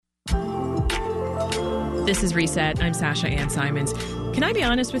This is Reset. I'm Sasha Ann Simons. Can I be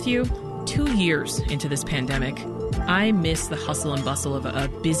honest with you? 2 years into this pandemic, I miss the hustle and bustle of a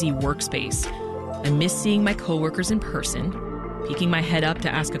busy workspace. I miss seeing my coworkers in person, peeking my head up to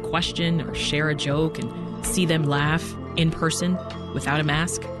ask a question or share a joke and see them laugh in person without a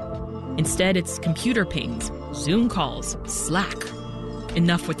mask. Instead, it's computer pings, Zoom calls, Slack.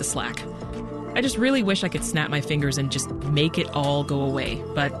 Enough with the Slack. I just really wish I could snap my fingers and just make it all go away.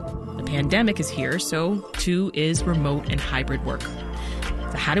 But the pandemic is here, so too is remote and hybrid work.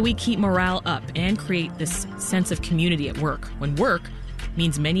 So how do we keep morale up and create this sense of community at work when work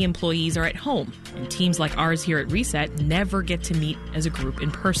means many employees are at home and teams like ours here at Reset never get to meet as a group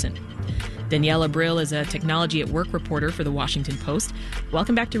in person? Danielle Abril is a technology at work reporter for The Washington Post.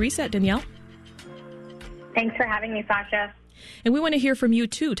 Welcome back to Reset, Danielle. Thanks for having me, Sasha. And we want to hear from you,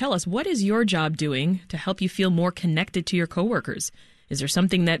 too. Tell us, what is your job doing to help you feel more connected to your coworkers? Is there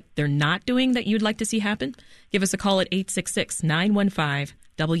something that they're not doing that you'd like to see happen? Give us a call at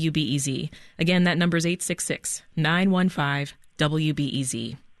 866-915-WBEZ. Again, that number is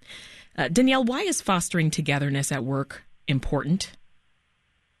 866-915-WBEZ. Danielle, why is fostering togetherness at work important?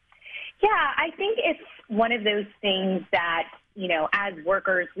 Yeah, I think it's one of those things that, as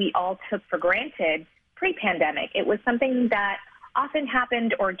workers, we all took for granted pre-pandemic. It was something that often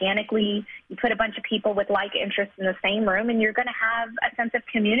happened organically. You put a bunch of people with like interests in the same room, and you're going to have a sense of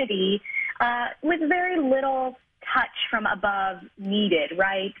community with very little touch from above needed,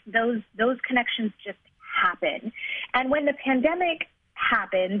 right? Those connections just happen. And when the pandemic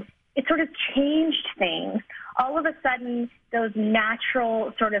happened, it sort of changed things. All of a sudden, those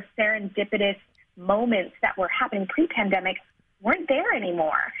natural sort of serendipitous moments that were happening pre-pandemic weren't there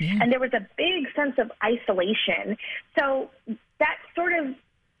anymore. Yeah. And there was a big sense of isolation. So that sort of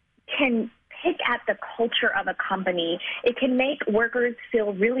can pick at the culture of a company. It can make workers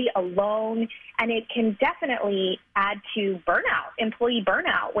feel really alone, and it can definitely add to burnout, employee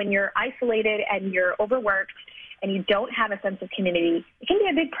burnout. When you're isolated and you're overworked and you don't have a sense of community, it can be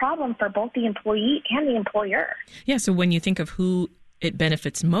a big problem for both the employee and the employer. Yeah, so when you think of who it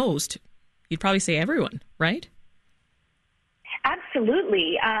benefits most, you'd probably say everyone, right?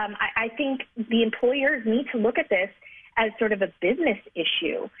 Absolutely. I think the employers need to look at this as sort of a business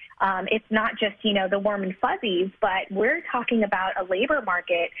issue. It's not just, the warm and fuzzies, but we're talking about a labor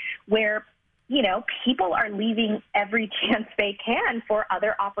market where, people are leaving every chance they can for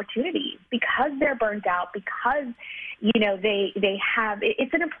other opportunities because they're burnt out, because, they have,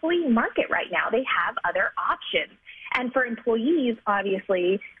 it's an employee market right now. They have other options. And for employees,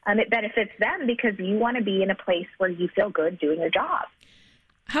 obviously, it benefits them because you want to be in a place where you feel good doing your job.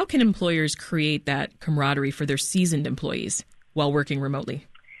 How can employers create that camaraderie for their seasoned employees while working remotely?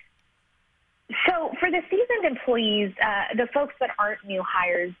 So for the seasoned employees, the folks that aren't new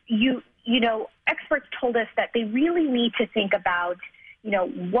hires, experts told us that they really need to think about,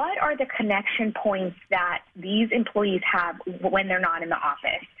 what are the connection points that these employees have when they're not in the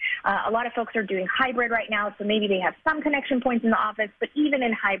office? A lot of folks are doing hybrid right now, so maybe they have some connection points in the office, but even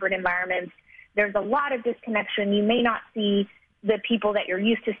in hybrid environments, there's a lot of disconnection. You may not see the people that you're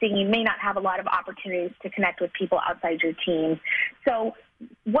used to seeing. You may not have a lot of opportunities to connect with people outside your team. So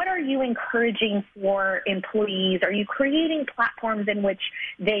what are you encouraging for employees? Are you creating platforms in which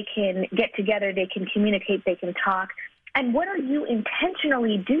they can get together, they can communicate, they can talk? And what are you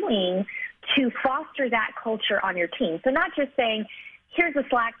intentionally doing to foster that culture on your team? So not just saying, here's a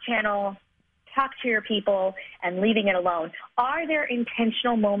Slack channel, talk to your people, and leaving it alone. Are there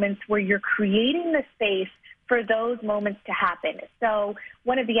intentional moments where you're creating the space for those moments to happen? So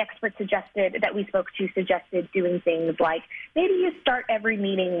one of the experts that we spoke to suggested doing things like maybe you start every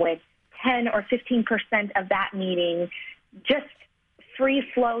meeting with 10 or 15% of that meeting just free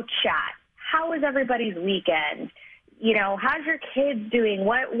flow chat. How was everybody's weekend? How's your kids doing?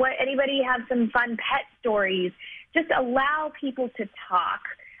 What anybody have some fun pet stories? Just allow people to talk.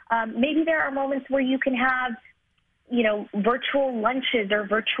 Maybe there are moments where you can have, virtual lunches or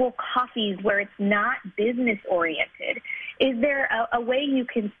virtual coffees where it's not business oriented. Is there a way you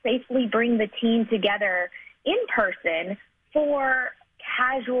can safely bring the team together in person for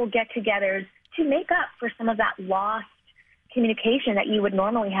casual get-togethers to make up for some of that lost communication that you would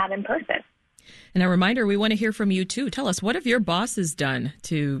normally have in person? And a reminder, we want to hear from you, too. Tell us, what have your bosses done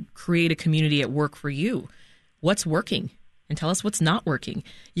to create a community at work for you? What's working? And tell us what's not working.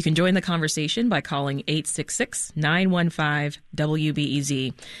 You can join the conversation by calling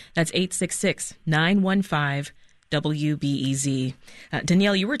 866-915-WBEZ. That's 866-915-WBEZ.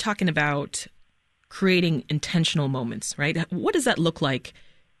 Danielle, you were talking about creating intentional moments, right? What does that look like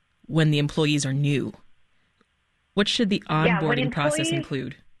when the employees are new? What should the onboarding process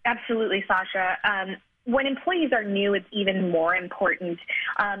include? Absolutely, Sasha. when employees are new, it's even more important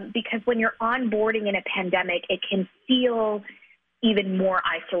because when you're onboarding in a pandemic, it can feel even more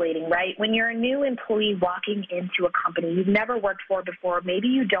isolating, right? When you're a new employee walking into a company you've never worked for before, maybe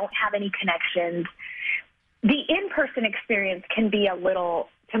you don't have any connections, the in-person experience can be a little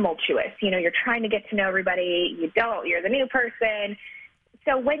tumultuous. You're trying to get to know everybody. You're the new person.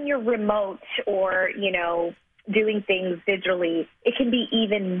 So when you're remote or, doing things digitally, it can be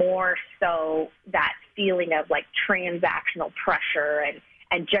even more so that feeling of like transactional pressure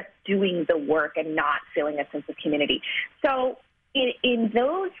and just doing the work and not feeling a sense of community. So in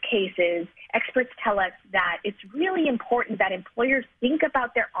those cases, experts tell us that it's really important that employers think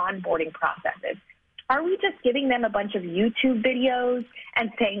about their onboarding processes. Are we just giving them a bunch of YouTube videos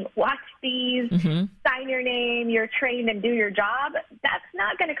and saying, watch these, sign your name, you're trained, and do your job? That's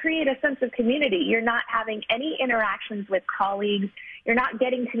not going to create a sense of community. You're not having any interactions with colleagues. You're not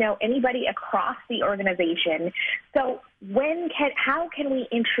getting to know anybody across the organization. So how can we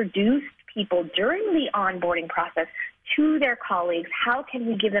introduce people during the onboarding process to their colleagues? How can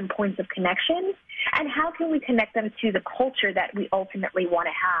we give them points of connection? And how can we connect them to the culture that we ultimately want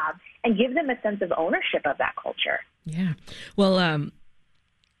to have and give them a sense of ownership of that culture? Yeah. Well,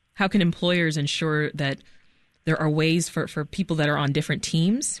 how can employers ensure that there are ways for people that are on different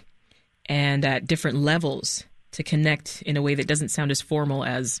teams and at different levels to connect in a way that doesn't sound as formal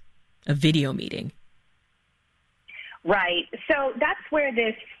as a video meeting? Right. So that's where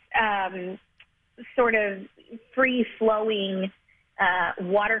this sort of free-flowing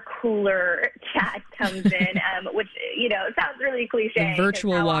water cooler chat comes in, which, sounds really cliche. The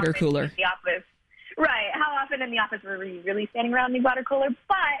virtual water cooler. In the office, right. How often in the office were we really standing around the water cooler?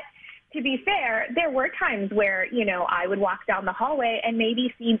 But to be fair, there were times where, I would walk down the hallway and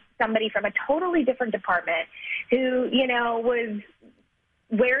maybe see somebody from a totally different department who, was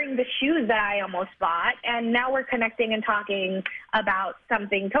wearing the shoes that I almost bought, and now we're connecting and talking about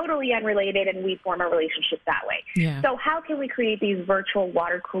something totally unrelated, and we form a relationship that way. Yeah. So how can we create these virtual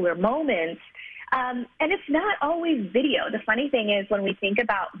water cooler moments? And it's not always video. The funny thing is when we think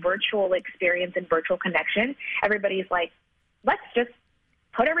about virtual experience and virtual connection, everybody's like, let's just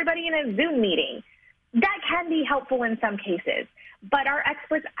put everybody in a Zoom meeting. That can be helpful in some cases, but our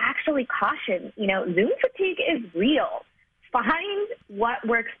experts actually caution, Zoom fatigue is real. Find what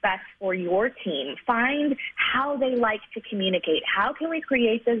works best for your team. Find how they like to communicate. How can we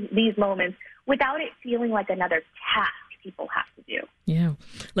create these moments without it feeling like another task people have to do? Yeah.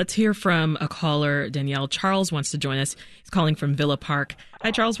 Let's hear from a caller, Danielle. Charles wants to join us. He's calling from Villa Park.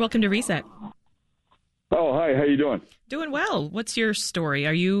 Hi, Charles. Welcome to Reset. Oh, hi. How you doing? Doing well. What's your story?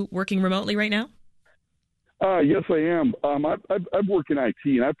 Are you working remotely right now? Yes, I am. I've worked in IT,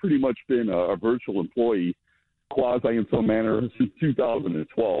 and I've pretty much been a virtual employee, quasi in some manner, since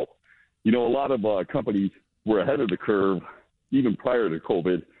 2012. A lot of companies were ahead of the curve, even prior to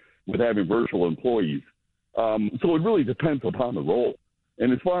COVID, with having virtual employees. So it really depends upon the role.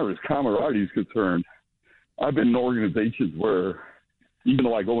 And as far as camaraderie is concerned, I've been in organizations where, even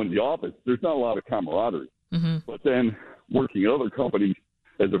though I go into the office, there's not a lot of camaraderie. Mm-hmm. But then working at other companies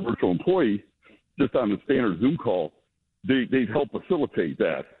as a virtual employee, just on the standard Zoom call, they help facilitate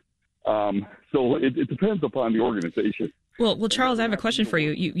that. So it depends upon the organization. Well, Charles, I have a question for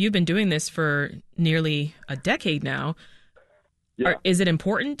you. You've been doing this for nearly a decade now. Yeah. Is it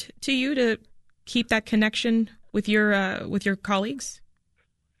important to you to keep that connection with your colleagues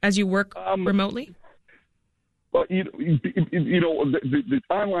as you work remotely? Well, the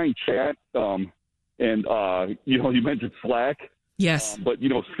online chat, and you mentioned Slack. Yes. But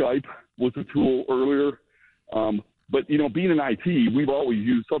Skype was a tool earlier. But being in IT, we've always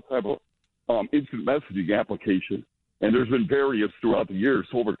used some type of instant messaging application, and there's been various throughout the years,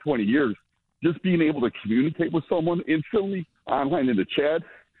 so over 20 years. Just being able to communicate with someone instantly online in the chat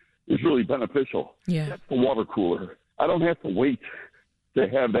is really beneficial. Yeah. That's the water cooler. I don't have to wait to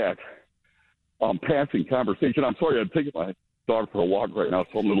have that passing conversation. I'm sorry, I'm taking my dog for a walk right now,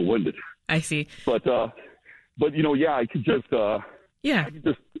 so I'm a little winded. I see. But I could just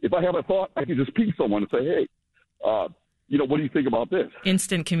if I have a thought, I could just ping someone and say, hey, what do you think about this?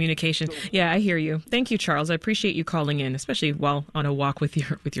 Instant communication. Yeah, I hear you. Thank you, Charles. I appreciate you calling in, especially while on a walk with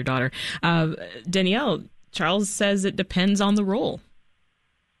your daughter. Danielle, Charles says it depends on the role.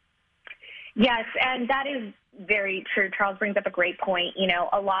 Yes, and that is very true. Charles brings up a great point.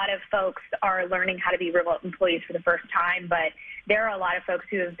 A lot of folks are learning how to be remote employees for the first time, but there are a lot of folks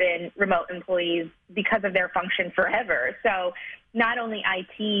who have been remote employees because of their function forever. So not only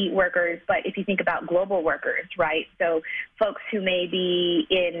IT workers, but if you think about global workers, right? So folks who may be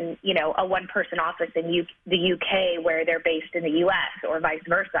in, a one-person office in the UK where they're based in the US or vice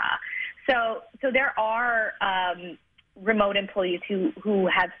versa. So there are remote employees who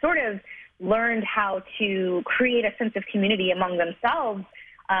have sort of learned how to create a sense of community among themselves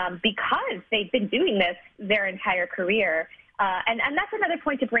because they've been doing this their entire career. And that's another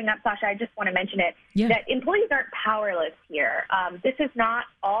point to bring up, Sasha. I just want to mention it, that employees aren't powerless here. This is not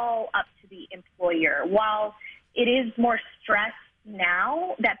all up to the employer. While it is more stress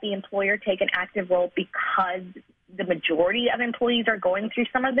now that the employer take an active role because the majority of employees are going through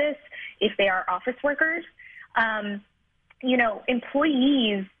some of this if they are office workers,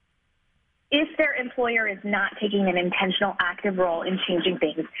 employees, if their employer is not taking an intentional active role in changing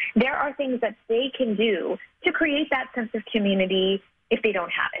things, there are things that they can do to create that sense of community if they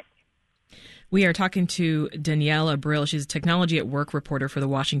don't have it. We are talking to Danielle Abril. She's a Technology at Work reporter for the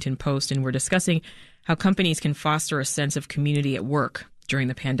Washington Post, and we're discussing how companies can foster a sense of community at work during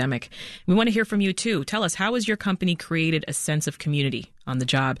the pandemic. We want to hear from you, too. Tell us, how has your company created a sense of community on the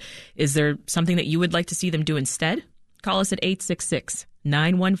job? Is there something that you would like to see them do instead? Call us at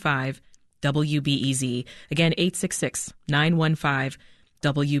 866-915-WBEZ. Again,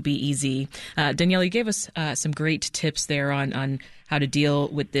 866-915-WBEZ. Danielle, you gave us some great tips there on how to deal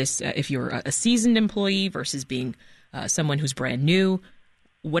with this if you're a seasoned employee versus being someone who's brand new.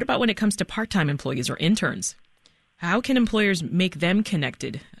 What about when it comes to part-time employees or interns? How can employers make them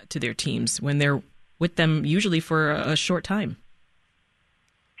connected to their teams when they're with them usually for a short time?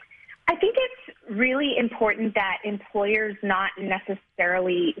 I think it's really important that employers not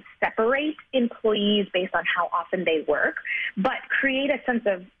necessarily separate employees based on how often they work, but create a sense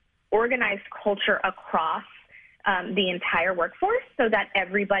of organized culture across the entire workforce so that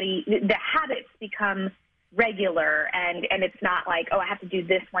the habits become regular and it's not like, oh, I have to do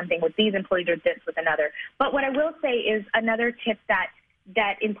this one thing with these employees or this with another. But what I will say is another tip that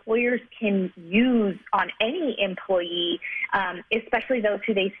employers can use on any employee, especially those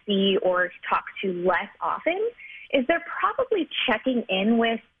who they see or talk to less often, is they're probably checking in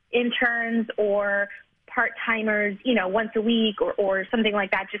with interns or part-timers, once a week or something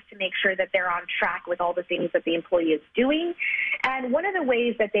like that, just to make sure that they're on track with all the things that the employee is doing. And one of the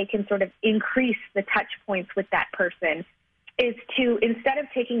ways that they can sort of increase the touch points with that person is to, instead of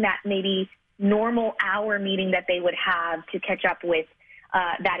taking that maybe normal hour meeting that they would have to catch up with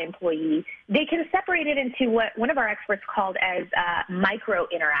that employee, they can separate it into what one of our experts called as micro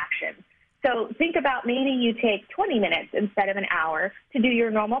interactions. So think about maybe you take 20 minutes instead of an hour to do your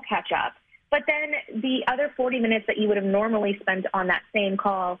normal catch-up, but then the other 40 minutes that you would have normally spent on that same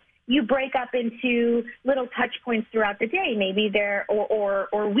call, you break up into little touch points throughout the day, maybe there or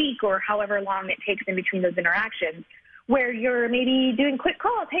week or however long it takes in between those interactions, where you're maybe doing quick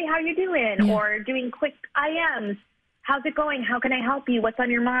calls, hey, how you doing? Or doing quick IMs. How's it going? How can I help you? What's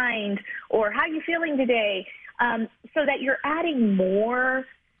on your mind? Or how are you feeling today? So that you're adding more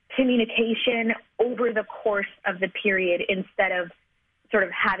communication over the course of the period instead of sort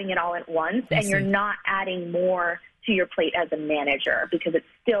of having it all at once. And you're not adding more to your plate as a manager because it's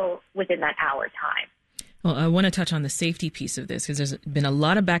still within that hour time. Well, I want to touch on the safety piece of this because there's been a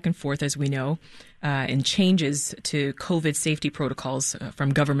lot of back and forth, as we know, and changes to COVID safety protocols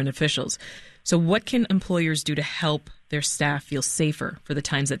from government officials. So what can employers do to help their staff feel safer for the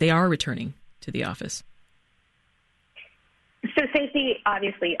times that they are returning to the office? So safety,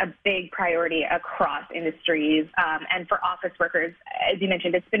 obviously, a big priority across industries. And for office workers, as you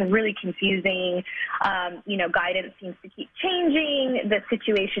mentioned, it's been really confusing. Guidance seems to keep changing. The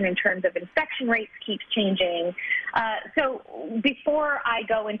situation in terms of infection rates keeps changing. So before I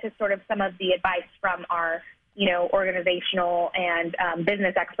go into sort of some of the advice from our organizational and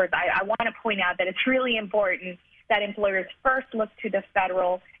business experts, I want to point out that it's really important that employers first look to the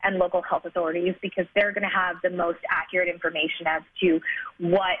federal and local health authorities because they're going to have the most accurate information as to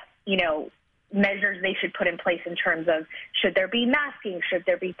what, measures they should put in place in terms of should there be masking, should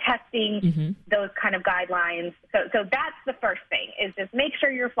there be testing, those kind of guidelines. So that's the first thing is just make sure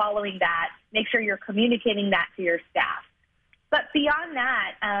you're following that, make sure you're communicating that to your staff. But beyond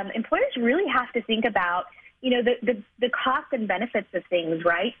that, employers really have to think about the cost and benefits of things,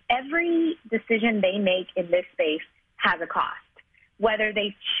 right? Every decision they make in this space has a cost. Whether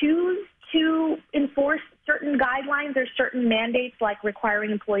they choose to enforce certain guidelines or certain mandates like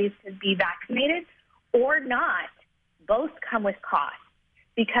requiring employees to be vaccinated or not, both come with costs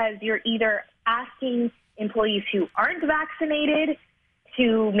because you're either asking employees who aren't vaccinated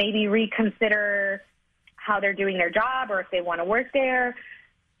to maybe reconsider how they're doing their job or if they want to work there,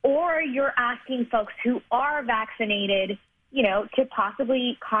 or you're asking folks who are vaccinated, to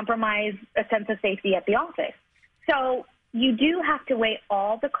possibly compromise a sense of safety at the office. So you do have to weigh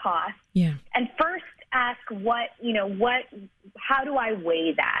all the costs. Yeah. And first ask how do I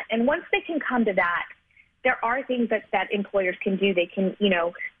weigh that? And once they can come to that, there are things that employers can do. They can,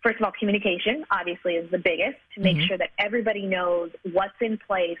 first of all, communication obviously is the biggest, to make sure that everybody knows what's in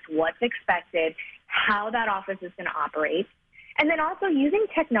place, what's expected, how that office is going to operate. And then also using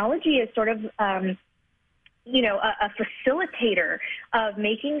technology as sort of, a facilitator of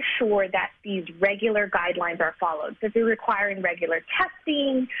making sure that these regular guidelines are followed. So if you're requiring regular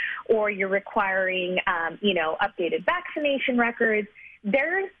testing or you're requiring, updated vaccination records,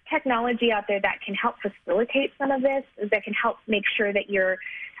 there's technology out there that can help facilitate some of this, that can help make sure that you're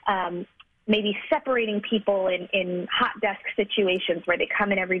maybe separating people in hot desk situations where they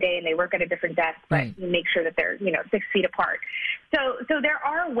come in every day and they work at a different desk, but you make sure that they're, 6 feet apart. So there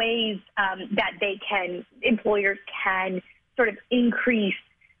are ways that employers can sort of increase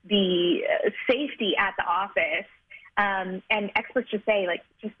the safety at the office. And experts just say,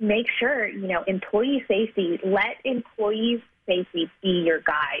 just make sure, employee safety, let employees' safety be your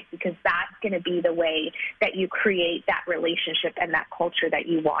guide, because that's going to be the way that you create that relationship and that culture that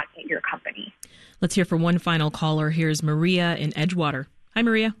you want in your company. Let's hear from one final caller. Here's Maria in Edgewater. Hi,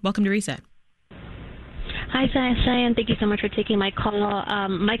 Maria. Welcome to Reset. Hi, Cheyenne. Thank you so much for taking my call.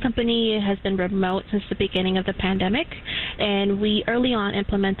 My company has been remote since the beginning of the pandemic, and we early on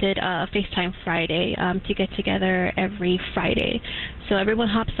implemented FaceTime Friday to get together every Friday. So everyone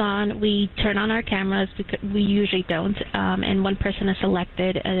hops on, we turn on our cameras, we usually don't, and one person is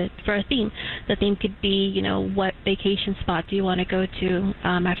selected for a theme. The theme could be, what vacation spot do you want to go to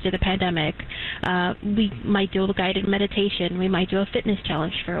after the pandemic? We might do a guided meditation, we might do a fitness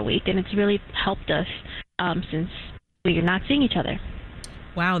challenge for a week, and it's really helped us since we're not seeing each other.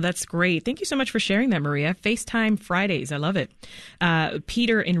 Wow, that's great. Thank you so much for sharing that, Maria. FaceTime Fridays. I love it.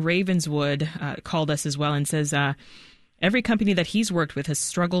 Peter in Ravenswood called us as well and says every company that he's worked with has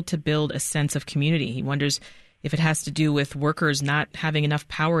struggled to build a sense of community. He wonders if it has to do with workers not having enough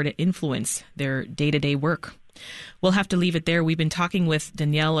power to influence their day-to-day work. We'll have to leave it there. We've been talking with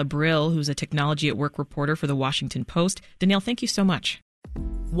Danielle Abril, who's a Technology at Work reporter for The Washington Post. Danielle, thank you so much.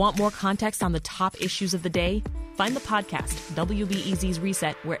 Want more context on the top issues of the day? Find the podcast, WBEZ's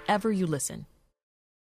Reset, wherever you listen.